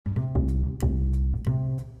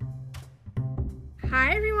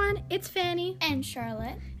Hi everyone, it's Fanny and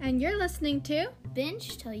Charlotte, and you're listening to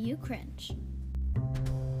Binge Till You Cringe.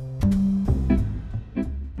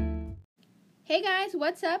 Hey guys,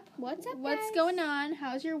 what's up? What's What's going on?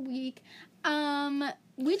 How's your week?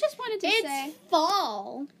 We just wanted to say It's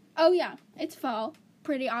fall. Oh yeah, it's fall.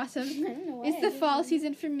 Pretty awesome. I don't know why It's the fall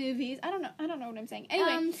season for movies. I don't know what I'm saying.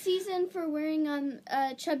 Anyway, season for wearing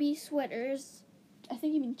chubby sweaters. I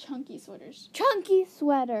think you mean chunky sweaters. Chunky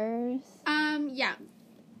sweaters. Yeah.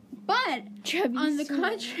 But Chubby on the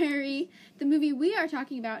sweaters. contrary, the movie we are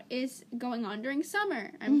talking about is going on during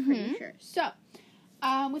summer, I'm pretty sure. So,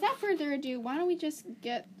 without further ado, why don't we just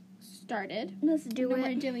get started? Let's do No more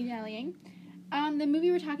it. dilly-dallying. The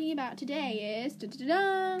movie we're talking about today is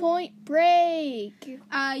Point Break.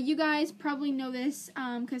 You guys probably know this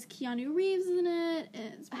because Keanu Reeves is in it.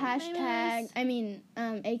 It's Hashtag, famous.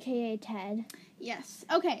 AKA Ted. Yes.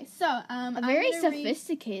 Okay, so A very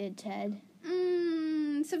sophisticated Ted.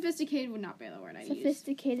 Sophisticated would not be the word I use.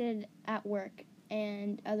 Sophisticated at work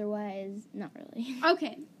and otherwise not really.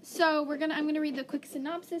 Okay, so I'm gonna read the quick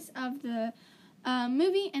synopsis of the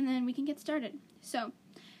movie and then we can get started. So,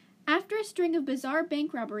 after a string of bizarre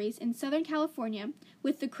bank robberies in Southern California,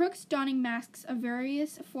 with the crooks donning masks of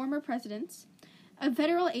various former presidents, a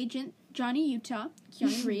federal agent, Johnny Utah,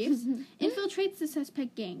 Keanu Reeves, infiltrates the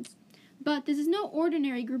suspect gangs. But this is no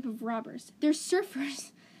ordinary group of robbers. They're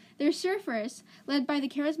surfers. They're surfers led by the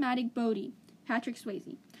charismatic Bodhi, Patrick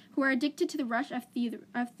Swayze, who are addicted to the rush of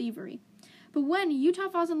thievery. But when Utah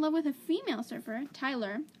falls in love with a female surfer,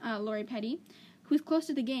 Tyler, Lori Petty, who is close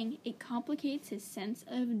to the gang, it complicates his sense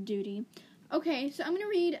of duty. Okay, so I'm going to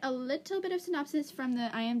read a little bit of synopsis from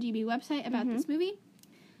the IMDb website about this movie.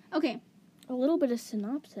 Okay. A little bit of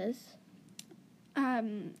synopsis.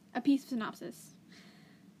 A piece of synopsis.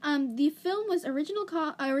 The film was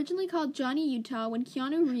originally called Johnny Utah when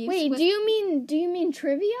Keanu Reeves Wait, do you mean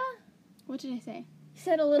trivia? What did I say? You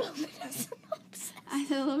said a little bit of synopsis. I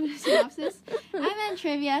said a little bit of synopsis. I meant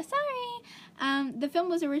trivia. Sorry. The film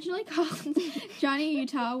was originally called Johnny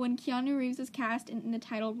Utah when Keanu Reeves was cast in the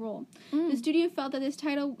title role. The studio felt that this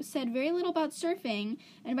title said very little about surfing,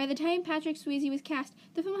 and by the time Patrick Swayze was cast,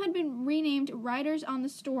 the film had been renamed Riders on the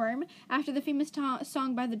Storm after the famous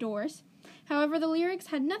song by The Doors. However, the lyrics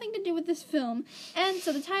had nothing to do with this film, and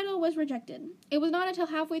so the title was rejected. It was not until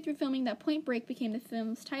halfway through filming that Point Break became the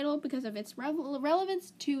film's title because of its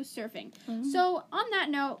relevance to surfing. So, on that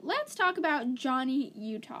note, let's talk about Johnny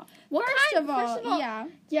Utah. First of all, yeah.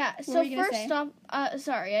 Yeah, What so were you gonna first say? off,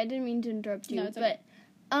 sorry, I didn't mean to interrupt you, No, it's okay.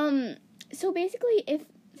 but, so basically, if,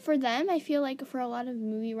 for them, I feel like for a lot of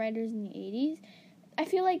movie writers in the 80s, I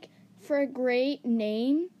feel like for a great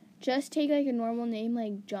name, just take, like, a normal name,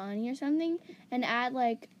 like Johnny or something, and add,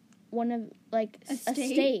 like, one of, like, a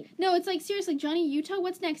state. No, it's like, seriously, Johnny Utah,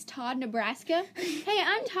 what's next? Todd, Nebraska? Hey,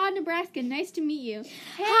 I'm Todd, Nebraska. Nice to meet you.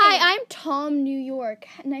 Hey. Hi, I'm Tom, New York.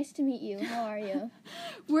 Nice to meet you. How are you?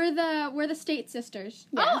 We're the State Sisters.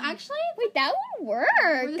 Yeah. Oh, actually? Wait, that would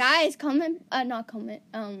work. Guys, comment, not comment,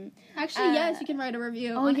 Actually, yes, you can write a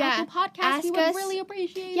review oh, on yeah. Apple Podcasts. We would Ask us- really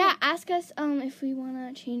appreciate yeah, it. ask us, if we want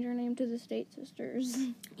to change our name to the State Sisters.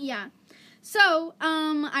 Yeah. So,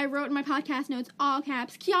 I wrote in my podcast notes, all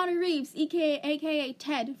caps, Keanu Reeves, aka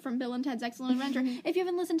Ted from Bill and Ted's Excellent Adventure. If you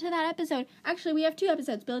haven't listened to that episode, actually, we have 2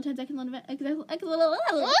 episodes, Bill and Ted's Excellent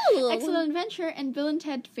Adventure and Bill and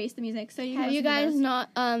Ted Face the Music. So you can Have you listen to guys those.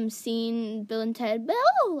 not seen Bill and Ted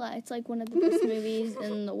Bill? It's like one of the best movies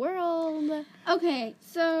in the world. Okay,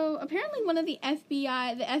 so apparently one of the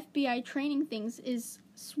FBI training things is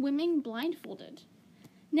swimming blindfolded.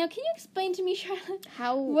 Now, can you explain to me, Charlotte,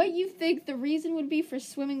 what you think the reason would be for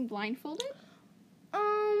swimming blindfolded?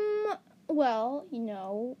 Well, you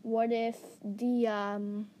know, what if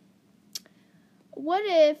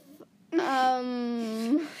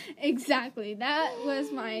Exactly. That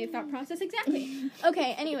was my thought process exactly.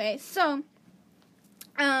 Okay, anyway, so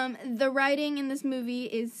the writing in this movie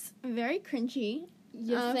is very cringy.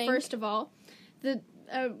 You think? First of all, the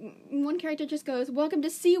one character just goes, "Welcome to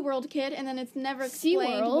SeaWorld, kid," and then it's never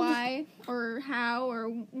explained SeaWorld? why or how or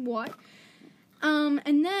what.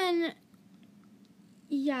 And then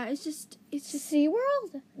yeah, it's just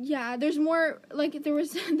SeaWorld? yeah, there's more, like, there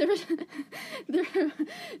was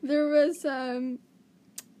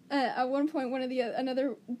at one point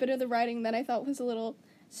another bit of the writing that I thought was a little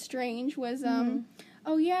strange was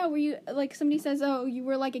oh yeah, were you, like, somebody says, oh, you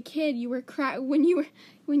were like a kid, you were when you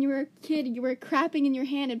were a kid, you were crapping in your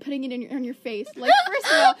hand and putting it on your face. Like, first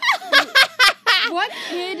of all, what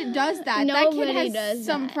kid does that? Nobody that kid has does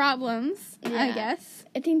some that. problems, I Yeah. guess.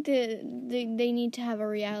 I think they need to have a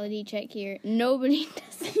reality check here. Nobody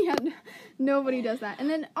does. Yeah, nobody does that. And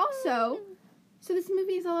then also, So this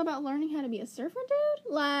movie is all about learning how to be a surfer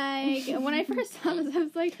dude? Like, when I first saw this, I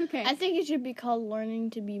was like, okay. I think it should be called Learning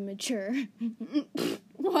to be Mature.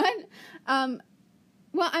 What? Well,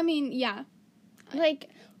 I mean, yeah. Like,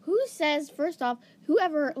 who says, first off,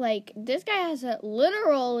 whoever, like, this guy has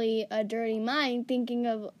literally a dirty mind thinking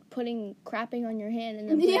of crapping on your hand and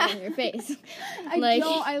then putting it on your face.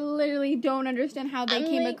 I literally don't understand how they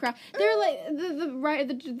came across. They're like,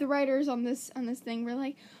 the writers on this thing were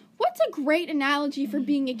like, what's a great analogy for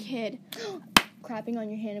being a kid? Crapping on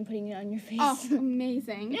your hand and putting it on your face. Oh,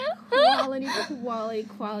 amazing.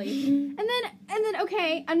 Quality. And then,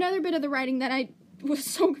 okay, another bit of the writing that I was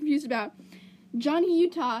so confused about. Johnny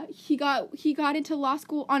Utah, he got into law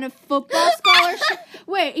school on a football scholarship.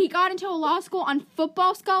 Wait, he got into a law school on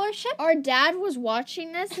football scholarship? Our dad was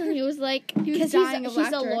watching this and he was like, he's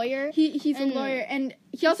a lawyer. He's a lawyer, and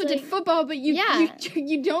he also did football, but you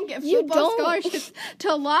don't get football scholarships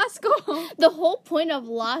to law school. The whole point of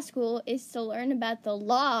law school is to learn about the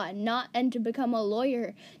law, and to become a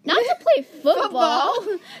lawyer, not to play football.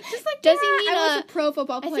 Just like, does he mean I was a pro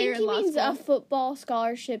football player in law school. I think he means a football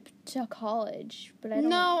scholarship to college, but I don't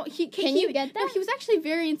know. Can you get that? No, he was actually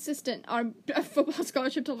very insistent on a football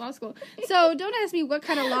scholarship to law school. So don't ask me what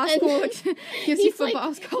kind of law school gives you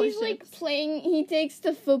football scholarships. He's like he takes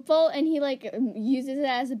the football and he like uses it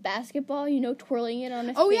as a basketball, twirling it on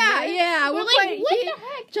a finger. Yeah. We're like, what the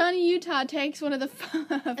heck? Johnny Utah takes one of the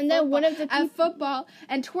and then one of the at football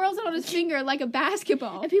and twirls it on his finger like a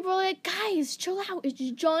basketball. And people are like, guys, chill out. It's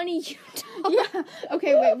Johnny Utah. Yeah.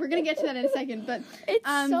 Okay, wait. We're gonna get to that in a second, but it's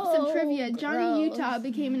some trivia. Johnny gross. Utah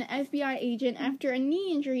became an FBI agent after a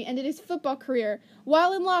knee injury ended his football career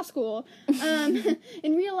while in law school. In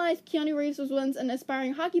real life, Keanu Reeves was once an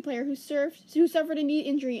aspiring hockey player who suffered a knee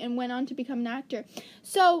injury and went on to become an actor.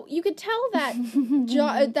 So you could tell that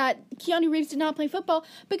that Keanu Reeves did not play football,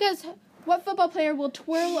 because what football player will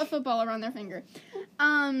twirl a football around their finger?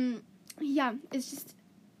 Yeah, it's just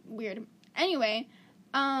weird. Anyway,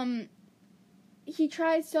 Johnny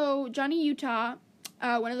Utah,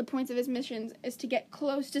 one of the points of his missions is to get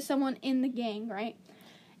close to someone in the gang, right?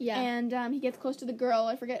 Yeah. And he gets close to the girl.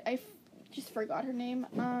 I just forgot her name.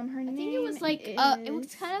 I think it was like it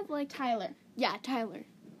was kind of like Tyler. Yeah, Tyler.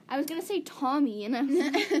 I was gonna say Tommy, and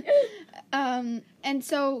and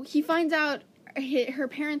so he finds out her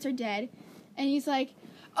parents are dead, and he's like,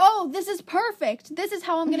 "Oh, this is perfect. This is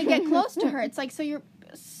how I'm gonna get close to her." It's like, so you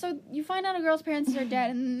find out a girl's parents are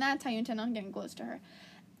dead, and that's how you intend on getting close to her.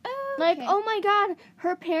 Okay. Like, oh my God,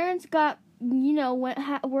 her parents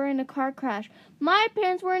were in a car crash. My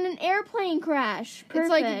parents were in an airplane crash. Perfect. It's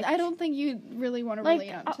like, I don't think you really want to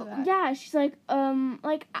relate to that. Yeah, she's like,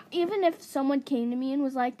 even if someone came to me and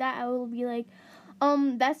was like that, I would be like,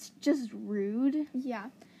 that's just rude. Yeah.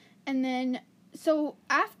 And then, so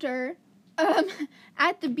after,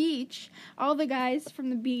 at the beach, all the guys from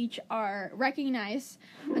the beach recognize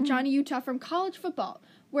Johnny Utah from college football,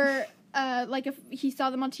 where, if he saw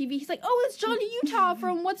them on TV, he's like, "Oh, it's Johnny Utah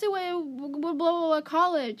from blah, blah, blah,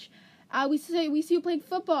 college. We see you playing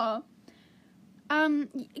football.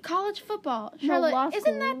 College football. Charlotte, law school.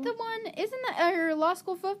 Isn't that or law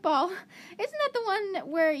school football? Isn't that the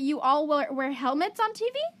one where you all wear helmets on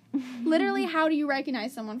TV? Literally, how do you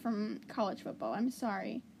recognize someone from college football? I'm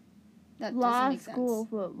sorry. That doesn't make sense. Law school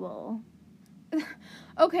football.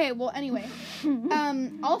 Okay, well, anyway.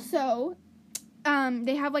 Also,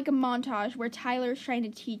 they have like a montage where Tyler's trying to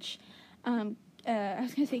teach, I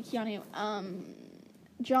was gonna say Keanu,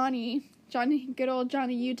 Johnny, good old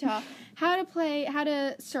Johnny Utah, how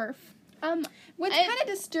to surf. What's kind of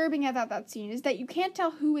disturbing about that scene is that you can't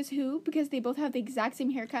tell who is who because they both have the exact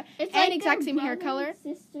same haircut and exact same hair color.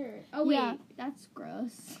 Sister. Oh wait, that's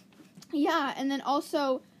gross. Yeah, and then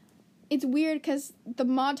also, it's weird because the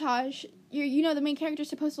montage, the main character's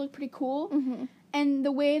supposed to look pretty cool. Mm-hmm. And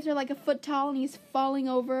the waves are like a foot tall, and he's falling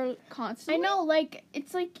over constantly. I know,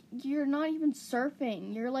 it's like you're not even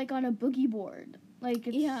surfing. You're like on a boogie board.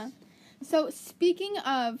 Yeah. So speaking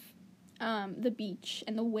of the beach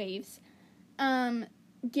and the waves,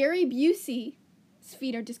 Gary Busey's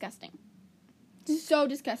feet are disgusting. So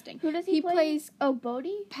disgusting. Who does he play? He plays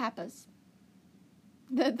Bodhi? Pappas.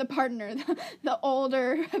 The partner, the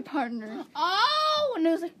older partner. Oh, and it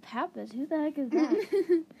was like Pappas. Who the heck is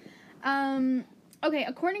that? Okay,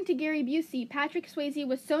 according to Gary Busey, Patrick Swayze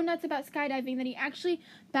was so nuts about skydiving that he actually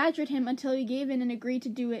badgered him until he gave in and agreed to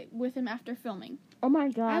do it with him after filming. Oh my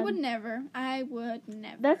God. I would never.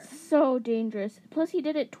 That's so dangerous. Plus, he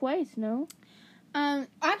did it twice, no?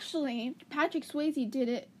 Actually, Patrick Swayze did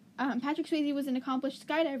it. Patrick Swayze was an accomplished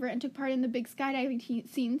skydiver and took part in the big skydiving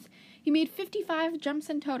scenes. He made 55 jumps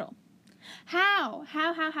in total. How?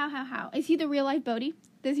 Is he the real life Bodhi?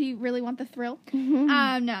 Does he really want the thrill? No,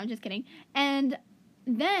 I'm just kidding. And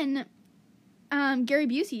then, Gary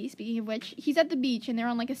Busey, speaking of which, he's at the beach and they're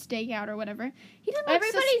on like a stakeout or whatever. He doesn't.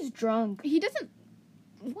 Everybody's drunk. He doesn't.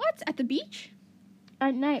 What? At the beach?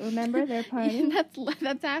 At night, remember? They're partying.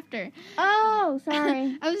 That's after. Oh,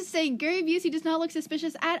 sorry. I was just saying, Gary Busey does not look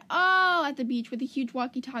suspicious at all at the beach with a huge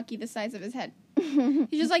walkie-talkie the size of his head.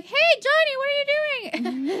 He's just like, hey, Johnny, what are you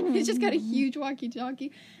doing? He's just got a huge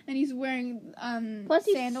walkie-talkie, and he's wearing Plus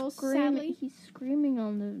sandals, sadly. He's screaming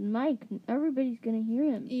on the mic. Everybody's going to hear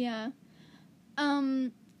him. Yeah.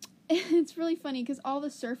 It's really funny, because all the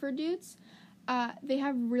surfer dudes, they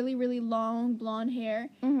have really, really long blonde hair,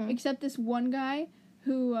 except this one guy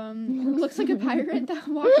who looks like a pirate that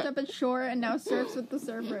washed up ashore and now surfs with the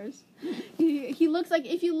surfers. He looks like,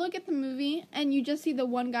 if you look at the movie and you just see the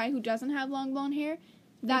one guy who doesn't have long blonde hair,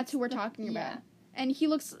 that's who we're talking about. And he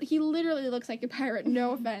literally looks like a pirate,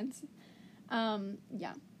 no offense.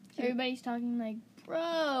 Yeah. Everybody's talking like,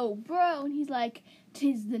 bro, and he's like,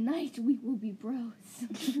 'tis the night we will be bros.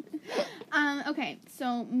 Okay,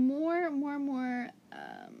 so more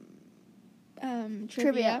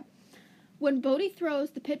trivia. When Bodhi throws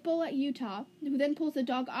the pit bull at Utah, who then pulls the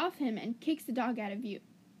dog off him and kicks the dog out of view.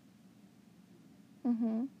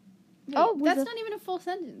 Mm-hmm. Wait, that's not even a full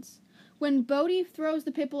sentence. When Bodhi throws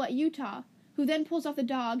the pit bull at Utah, who then pulls off the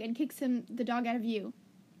dog and kicks the dog out of view.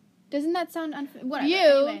 Doesn't that sound unfair? Whatever.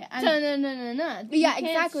 Anyway, no. Yeah, you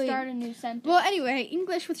exactly. Can't start a new sentence. Well, anyway,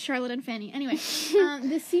 English with Charlotte and Fanny. Anyway,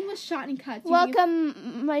 this scene was shot in cuts.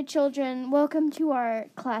 Welcome, my children. Welcome to our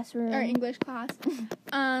classroom. Our English class.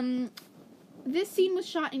 This scene was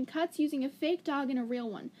shot in cuts using a fake dog and a real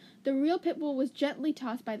one. The real pit bull was gently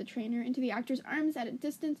tossed by the trainer into the actor's arms at a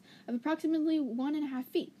distance of approximately 1.5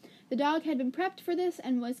 feet. The dog had been prepped for this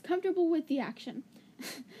and was comfortable with the action.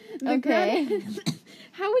 Okay.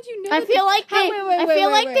 How would you know? I feel like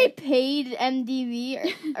wait. they paid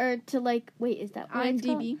MDB or to like wait, is that what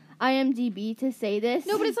IMDb? IMDb to say this?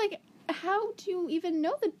 No, but it's like, how do you even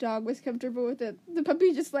know the dog was comfortable with it? The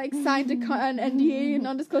puppy just like signed an NDA, a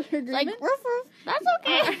non-disclosure agreement. Like roof, that's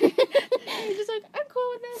okay. He's just like, I'm cool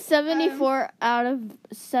with this. 74 out of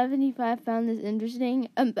 75 found this interesting.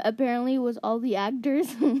 Apparently, it was all the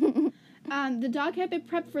actors. The dog had been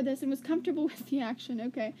prepped for this and was comfortable with the action.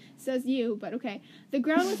 Okay, says you, but okay. The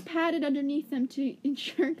ground was padded underneath them to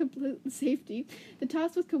ensure complete safety. The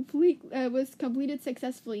toss was completed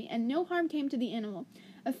successfully, and no harm came to the animal.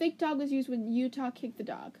 A fake dog was used when Utah kicked the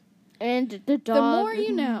dog. And the dog... The more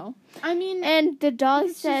you know. I mean... And the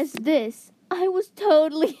dog says this. I was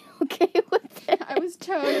totally okay with it. I was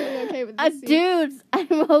totally okay with this. Dudes,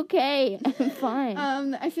 I'm okay. I'm fine.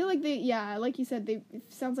 I feel like like you said, it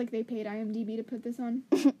sounds like they paid IMDb to put this on.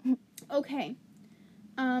 Okay.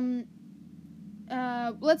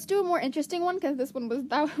 Let's do a more interesting one, because this one was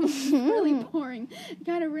really boring,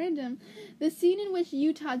 kind of random. The scene in which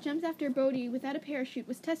Utah jumps after Bodhi without a parachute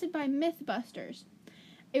was tested by Mythbusters.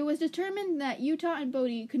 It was determined that Utah and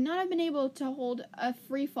Bodhi could not have been able to hold a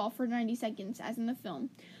free fall for 90 seconds, as in the film,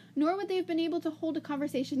 nor would they have been able to hold a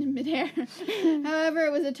conversation in midair. However,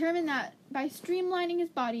 it was determined that by streamlining his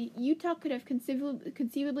body, Utah could have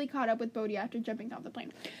conceivably caught up with Bodhi after jumping off the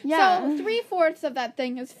plane. Yeah. So 3/4 of that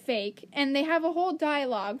thing is fake, and they have a whole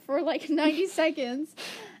dialogue for like 90 seconds.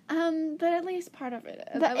 But at least part of it,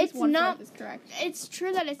 but at least it's 1/4 not, is correct. It's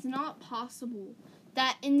true that it's not possible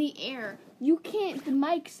that in the air, you can't, the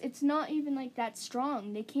mics, it's not even like that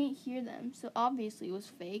strong. They can't hear them, so obviously it was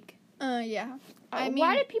fake. Yeah. I mean,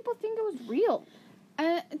 why did people think it was real?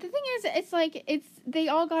 The thing is, they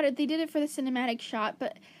all got it. They did it for the cinematic shot,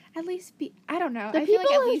 but at least I don't know. The I feel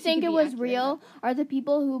people like at who least think it was accurate. real are the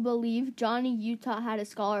people who believe Johnny Utah had a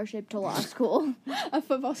scholarship to law school. A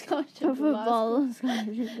football scholarship. A football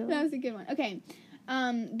scholarship. That was a good one. Okay.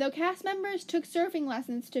 Though cast members took surfing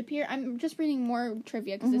lessons to appear... I'm just reading more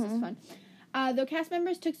trivia because this is fun. Though cast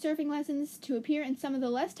members took surfing lessons to appear in some of the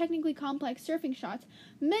less technically complex surfing shots,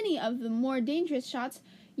 many of the more dangerous shots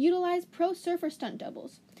utilized pro surfer stunt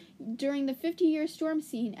doubles. During the 50-year storm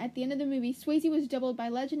scene at the end of the movie, Swayze was doubled by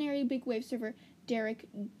legendary big wave surfer Derek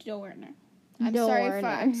Dorner. I'm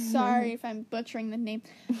sorry if I'm butchering the name.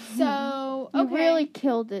 So, okay. You really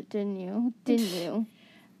killed it, didn't you?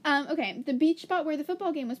 Okay, the beach spot where the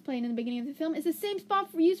football game was playing in the beginning of the film is the same spot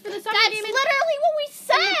used for the soccer game. That's literally what we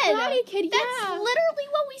said! Karate Kid, yeah. That's literally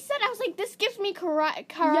what we said. I was like, this gives me Karate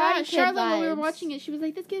Kid Charlotte, vibes. when we were watching it, she was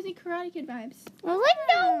like, this gives me Karate Kid vibes. I was like,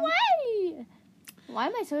 no way! Why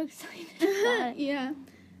am I so excited? Yeah.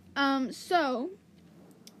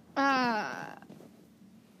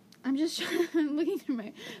 I'm just looking through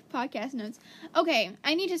my podcast notes. Okay,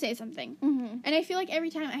 I need to say something. Mm-hmm. And I feel like every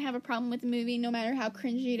time I have a problem with the movie, no matter how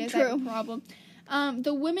cringy it is, I have a problem.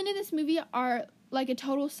 The women in this movie are like a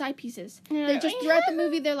total side pieces. They're just throughout the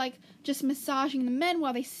movie, they're like just massaging the men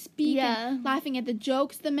while they speak and laughing at the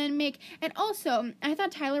jokes the men make. And also, I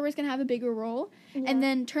thought Tyler was gonna have a bigger role, and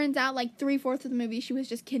then turns out like 3/4 of the movie she was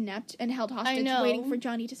just kidnapped and held hostage, waiting for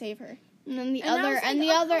Johnny to save her. And then the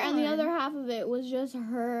other half of it was just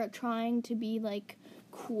her trying to be like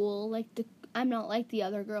cool, like the I'm not like the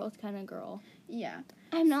other girls kind of girl. Yeah,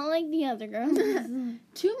 I'm not like the other girls.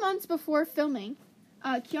 2 months before filming,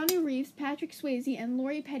 Keanu Reeves, Patrick Swayze, and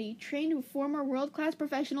Lori Petty trained with former world-class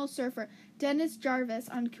professional surfer Dennis Jarvis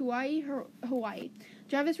on Kauai, Hawaii.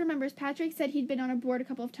 Jarvis remembers Patrick said he'd been on a board a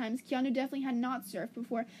couple of times. Keanu definitely had not surfed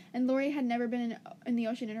before, and Lori had never been in the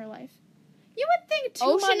ocean in her life. You would think 2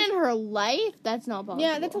 months... Ocean in her life? That's not possible.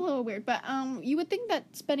 Yeah, that's a little weird, but you would think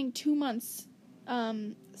that spending 2 months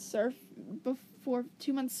 2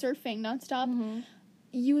 months surfing nonstop,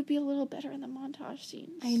 you would be a little better in the montage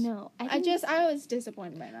scenes. I know. I was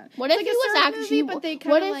disappointed by that. What if like he was actually? Movie, but they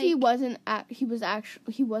what if he wasn't? He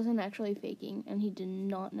wasn't actually faking, and he did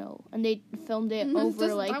not know, and they filmed it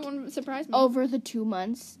over like that wouldn't surprise me. Over the 2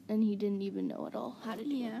 months, and he didn't even know at all how to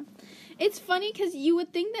do it. It's funny because you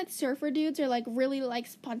would think that surfer dudes are like really like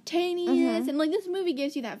spontaneous, and like this movie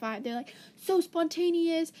gives you that vibe. They're like so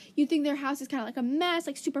spontaneous. You think their house is kind of like a mess,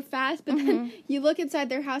 like super fast, but then you look inside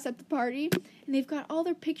their house at the party, and they've got all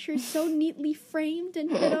their pictures so neatly framed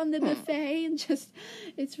and put on the buffet, and just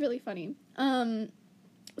it's really funny.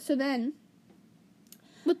 So then.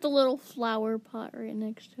 With the little flower pot right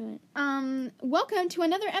next to it. Welcome to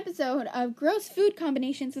another episode of Gross Food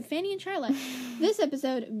Combinations with Fanny and Charlotte. This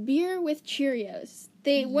episode, beer with Cheerios.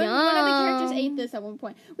 One of the characters ate this at one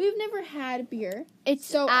point. We've never had beer. It's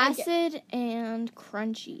so acid and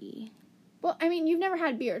crunchy. Well, I mean, you've never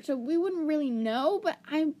had beer, so we wouldn't really know, but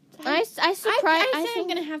I'm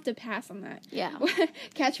gonna have to pass on that. Yeah.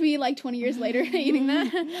 Catch me like 20 years later eating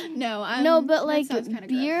that. No, but like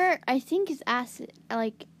beer, gross. I think is acid.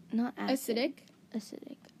 Like not acid.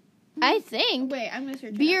 Acidic. I think. Wait, I'm gonna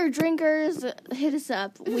search. Beer drinkers, hit us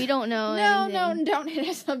up. We don't know. No, don't hit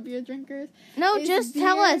us up, beer drinkers. No, just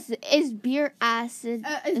tell us. Is beer acid?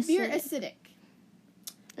 Is beer acidic?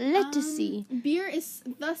 Let's see. Beer is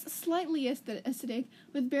thus slightly acidic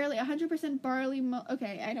with barely 100% barley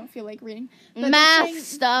okay, I don't feel like reading. But math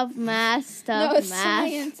stuff. No, it's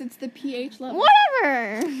science. It's the pH level.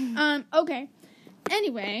 Whatever. Okay.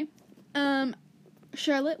 Anyway,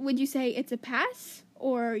 Charlotte, would you say it's a pass?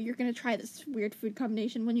 Or you're going to try this weird food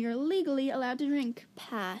combination when you're legally allowed to drink?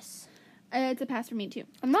 Pass. It's a pass for me, too.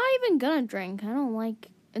 I'm not even going to drink. I don't like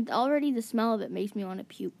it. Already the smell of it makes me want to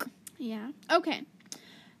puke. Yeah. Okay.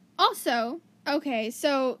 Also,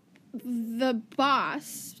 so the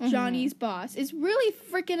boss, Johnny's boss, is really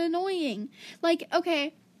freaking annoying. Like,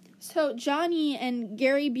 okay, so Johnny and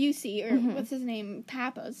Gary Busey, or what's his name?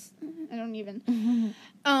 Pappas. I don't even.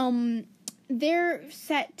 They're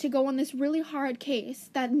set to go on this really hard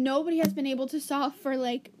case that nobody has been able to solve for,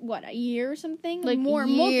 like, what, a year or something? Like,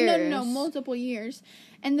 years. Multiple years.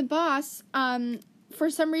 And the boss,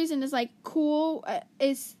 for some reason, is, like, cool,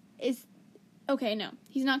 okay, no,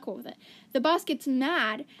 he's not cool with it. The boss gets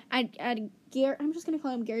mad at Gary. I'm just gonna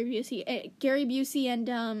call him Gary Busey. Gary Busey and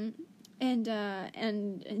John.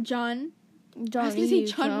 I was gonna say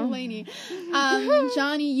John Mulaney.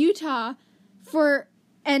 Johnny Utah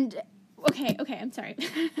Okay, I'm sorry,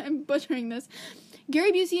 I'm butchering this.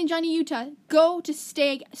 Gary Busey and Johnny Utah go to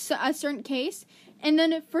stake a certain case, and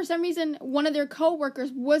then for some reason one of their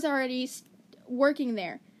co-workers was already working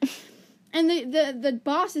there. And the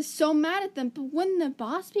boss is so mad at them, but wouldn't the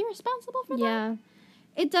boss be responsible for that? Yeah.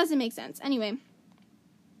 It doesn't make sense. Anyway.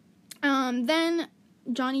 Then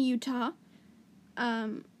Johnny Utah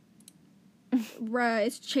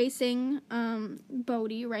is chasing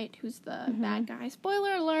Bodie, right? Who's the bad guy.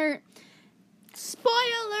 Spoiler alert.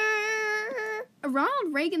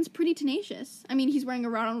 Ronald Reagan's pretty tenacious. I mean, he's wearing a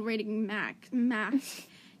Ronald Reagan mask.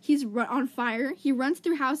 He's on fire. He runs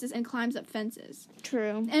through houses and climbs up fences.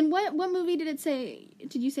 True. And what movie did you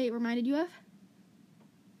say it reminded you of?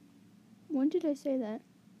 When did I say that?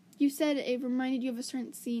 You said it reminded you of a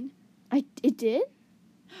certain scene. It did?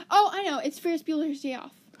 Oh, I know. It's Ferris Bueller's Day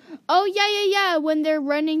Off. Oh, yeah. When they're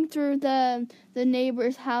running through the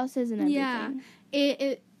neighbors' houses and everything. Yeah.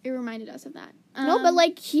 It reminded us of that. No, but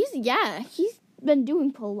like he's been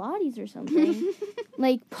doing Pilates or something.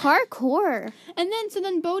 Like parkour. And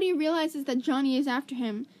then Bodie realizes that Johnny is after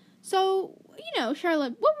him. So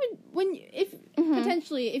Charlotte, what would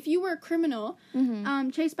potentially if you were a criminal,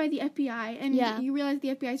 chased by the FBI and you realize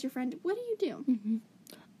the FBI is your friend, what do you do?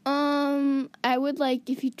 I would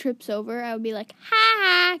if he trips over, I would be like,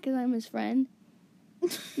 ha, because I'm his friend.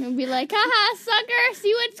 And I'd be like, haha, sucker, see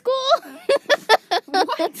you at school.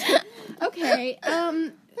 What? Okay.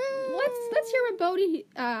 Let's hear what Bodhi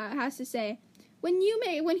has to say. When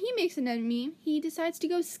he makes an enemy, he decides to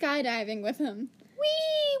go skydiving with him.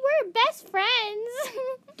 We're best friends.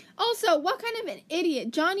 Also, what kind of an idiot?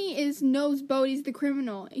 Johnny knows Bodhi's the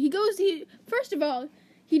criminal. First of all,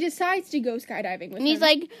 he decides to go skydiving with him. And he's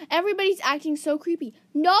like, everybody's acting so creepy.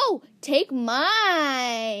 No, take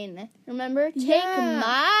mine. Remember? Take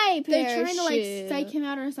my parachute. They're trying to psych him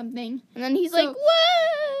out or something. And then he's like,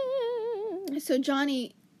 whoa. So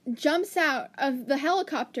Johnny jumps out of the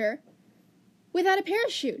helicopter without a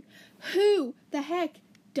parachute. Who the heck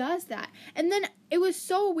does that? And then it was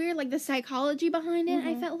so weird, the psychology behind it.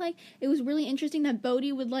 I felt like it was really interesting that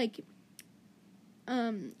Bodhi would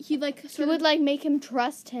he would make him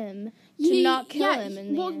trust him to not kill him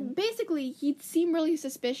in the end. Basically he'd seem really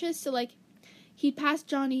suspicious, so he'd pass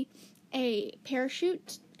Johnny a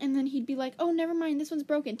parachute and then he'd be like, oh, never mind, this one's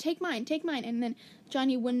broken, take mine, and then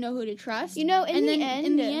Johnny wouldn't know who to trust. In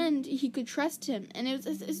the end he could trust him, and it's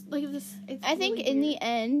like this. I think really in the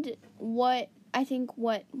end,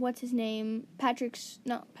 what's his name?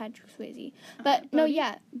 Not Patrick Swayze, but Bodhi?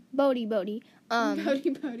 Bodhi. Bodhi.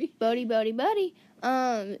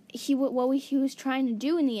 What he was trying to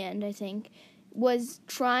do in the end, I think, was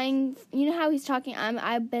trying. You know how he's talking?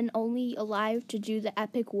 I've been only alive to do the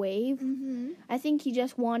epic wave. Mm-hmm. I think he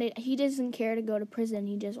just wanted. He doesn't care to go to prison.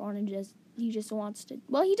 He just wants to.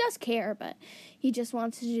 Well, he does care, but he just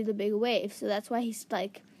wants to do the big wave. So that's why he's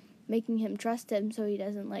making him trust him, so he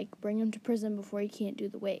doesn't bring him to prison before he can't do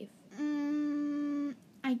the wave.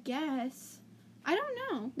 I guess. I don't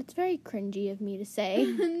know. That's very cringy of me to say.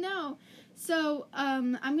 No. So,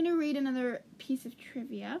 I'm gonna read another piece of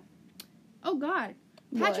trivia. Oh God.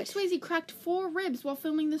 Patrick Swayze cracked 4 ribs while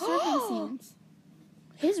filming the surfing scenes.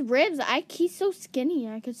 His ribs, he's so skinny,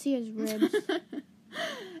 I could see his ribs.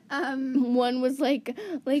 One was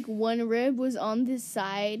one rib was on this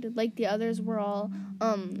side, the others were all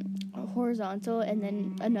horizontal, and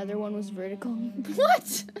then another one was vertical.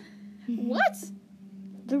 What? What?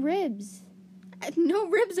 The ribs. No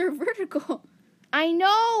ribs are vertical. I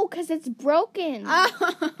know, because it's broken.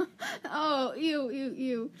 Oh,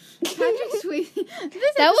 ew. Patrick Swayze.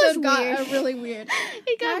 This episode got really weird.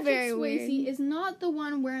 It got very weird. Patrick Swayze is not the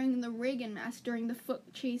one wearing the Reagan mask during the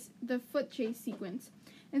foot chase sequence.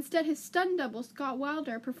 Instead, his stunt double, Scott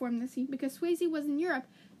Wilder, performed the scene because Swayze was in Europe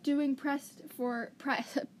doing press for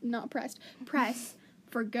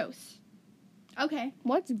Ghost. Okay.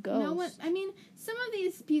 What's Ghost? No one. I mean, some of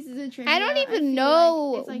these pieces of trivia. I don't even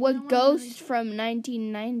know what Ghost from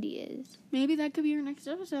 1990 is. Maybe that could be your next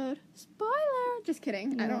episode. Spoiler. Just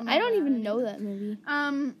kidding. No, I don't even know that movie.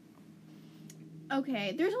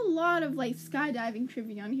 Okay, there's a lot of skydiving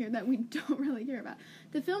trivia on here that we don't really care about.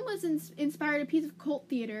 The film was inspired a piece of cult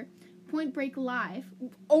theater, Point Break Live.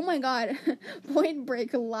 Oh my God, Point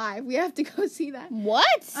Break Live. We have to go see that.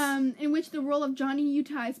 What? In which the role of Johnny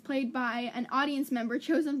Utah is played by an audience member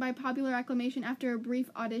chosen by popular acclamation after a brief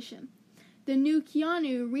audition. The new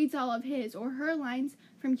Keanu reads all of his or her lines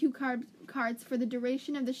from cue cards for the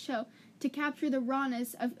duration of the show to capture the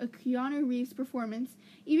rawness of a Keanu Reeves performance,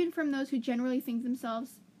 even from those who generally think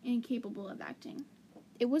themselves incapable of acting.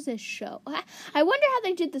 It was a show. I wonder how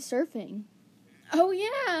they did the surfing. Oh,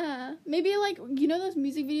 yeah. Maybe, those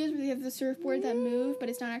music videos where they have the surfboard that move, but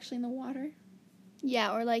it's not actually in the water?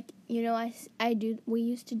 Yeah, or, we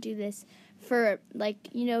used to do this for,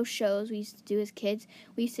 shows we used to do as kids.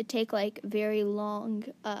 We used to take, very long,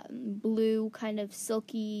 blue, kind of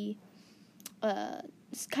silky,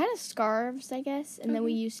 kind of scarves, I guess, and then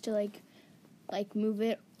we used to, move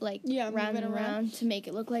it, round and around to make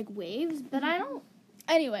it look like waves, but I don't...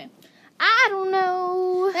 Anyway... I don't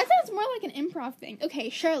know. That sounds more like an improv thing.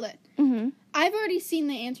 Okay, Charlotte. Mm-hmm. I've already seen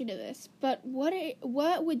the answer to this, but what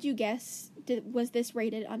would you guess was this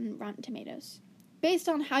rated on Rotten Tomatoes? Based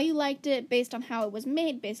on how you liked it, based on how it was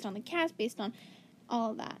made, based on the cast, based on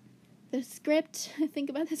all of that. The script.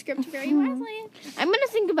 Think about the script very wisely. I'm going to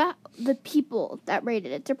think about the people that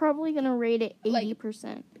rated it. They're probably going to rate it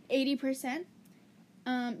 80%. 80%?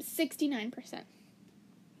 69%.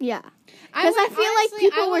 Yeah, because I feel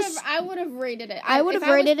people were. I would have rated it. I would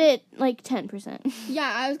have rated it 10%.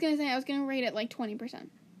 Yeah, I was gonna rate it 20%.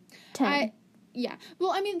 10. Yeah. Well,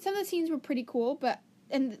 I mean, some of the scenes were pretty cool, but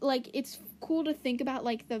and like it's cool to think about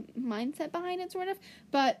like the mindset behind it, sort of.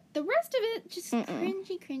 But the rest of it just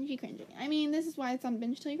cringy. I mean, this is why it's on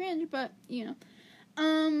Binge Till You Cringe, but you know.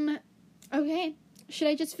 Okay. Should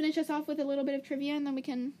I just finish us off with a little bit of trivia and then we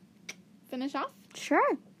can finish off?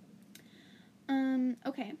 Sure.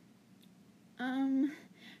 Okay.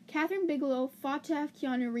 Catherine Bigelow fought to have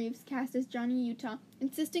Keanu Reeves cast as Johnny Utah,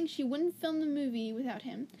 insisting she wouldn't film the movie without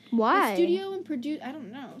him. Why? The studio and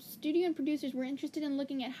producers were interested in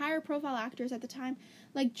looking at higher profile actors at the time,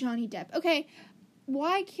 like Johnny Depp. Okay,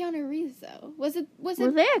 why Keanu Reeves though? Was it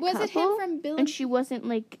him from Bill? And she wasn't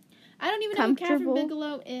like. I don't even know who Catherine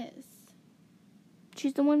Bigelow is.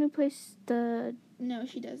 She's the one who plays the. No,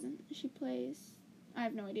 she doesn't. She plays. I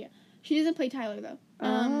have no idea. She doesn't play Tyler though.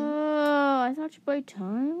 I thought she played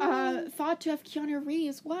Tyler. Thought to have Keanu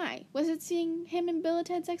Reeves. Why? Was it seeing him in Bill and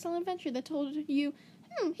Ted's Excellent Adventure that told you,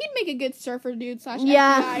 he'd make a good surfer dude /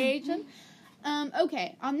 FBI agent?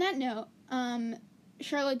 Okay. On that note,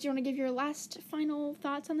 Charlotte, do you want to give your last final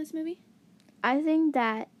thoughts on this movie? I think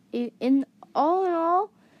that in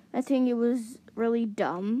all, I think it was really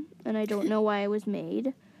dumb, and I don't know why it was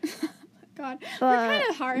made. God, but, we're kind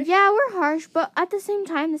of harsh. Yeah, we're harsh, but at the same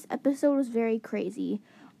time, this episode was very crazy.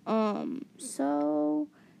 So,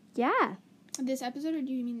 yeah. This episode, or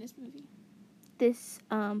do you mean this movie? This,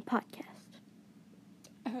 podcast.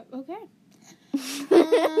 Okay.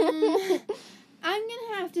 I'm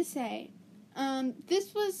gonna have to say,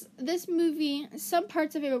 this movie, some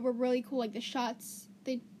parts of it were really cool, like the shots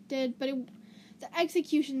they did, but the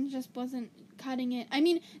execution just wasn't cutting it. I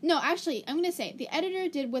mean, no, actually, I'm gonna say the editor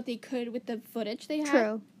did what they could with the footage they had.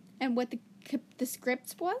 True. And what the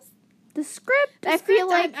script was. The script, I feel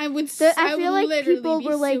like people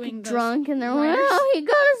were like drunk and they're like, oh, he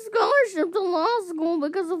got a scholarship to law school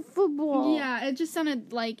because of football. Yeah, it just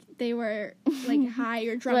sounded like they were like high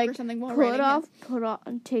or drunk or something while writing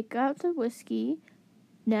it. Take out the whiskey.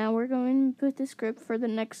 Now we're going to put the script for the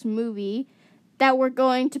next movie that we're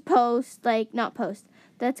going to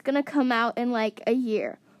that's going to come out in like a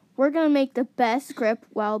year. We're going to make the best script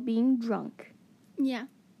while being drunk. Yeah,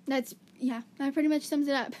 that pretty much sums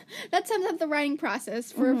it up. That sums up the writing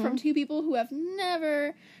process from two people who have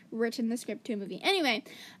never written the script to a movie. Anyway,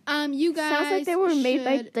 you guys sounds like they were made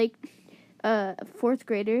by like fourth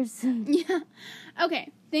graders. Yeah.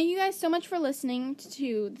 Okay. Thank you guys so much for listening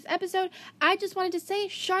to this episode. I just wanted to say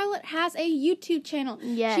Charlotte has a YouTube channel.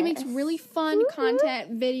 Yes. She makes really fun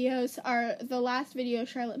content videos. The last video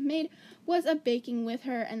Charlotte made was a baking with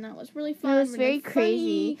her, and that was really fun. It was really very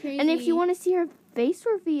crazy. And if you want to see her face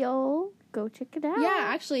reveal, go check it out. Yeah,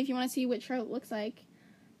 actually, if you want to see what Charlotte looks like,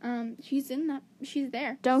 she's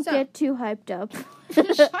there. Don't get too hyped up.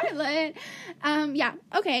 Charlotte. Yeah,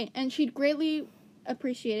 okay, and she'd greatly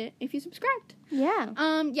appreciate it if you subscribed.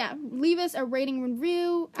 Yeah. Yeah, leave us a rating,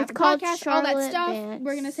 review, it's called podcast, Charlotte all that stuff. Vance.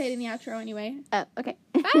 We're gonna say it in the outro anyway. Oh, okay.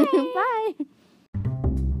 Bye. Bye.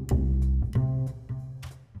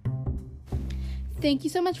 Thank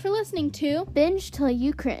you so much for listening to Binge Till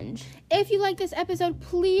You Cringe. If you like this episode,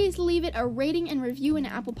 please leave it a rating and review in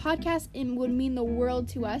Apple Podcasts. It would mean the world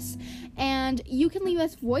to us. And you can leave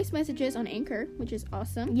us voice messages on Anchor, which is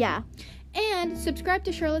awesome. Yeah. And subscribe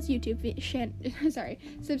to Charlotte's YouTube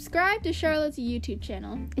Subscribe to Charlotte's YouTube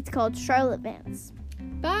channel. It's called Charlotte Vance.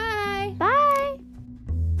 Bye.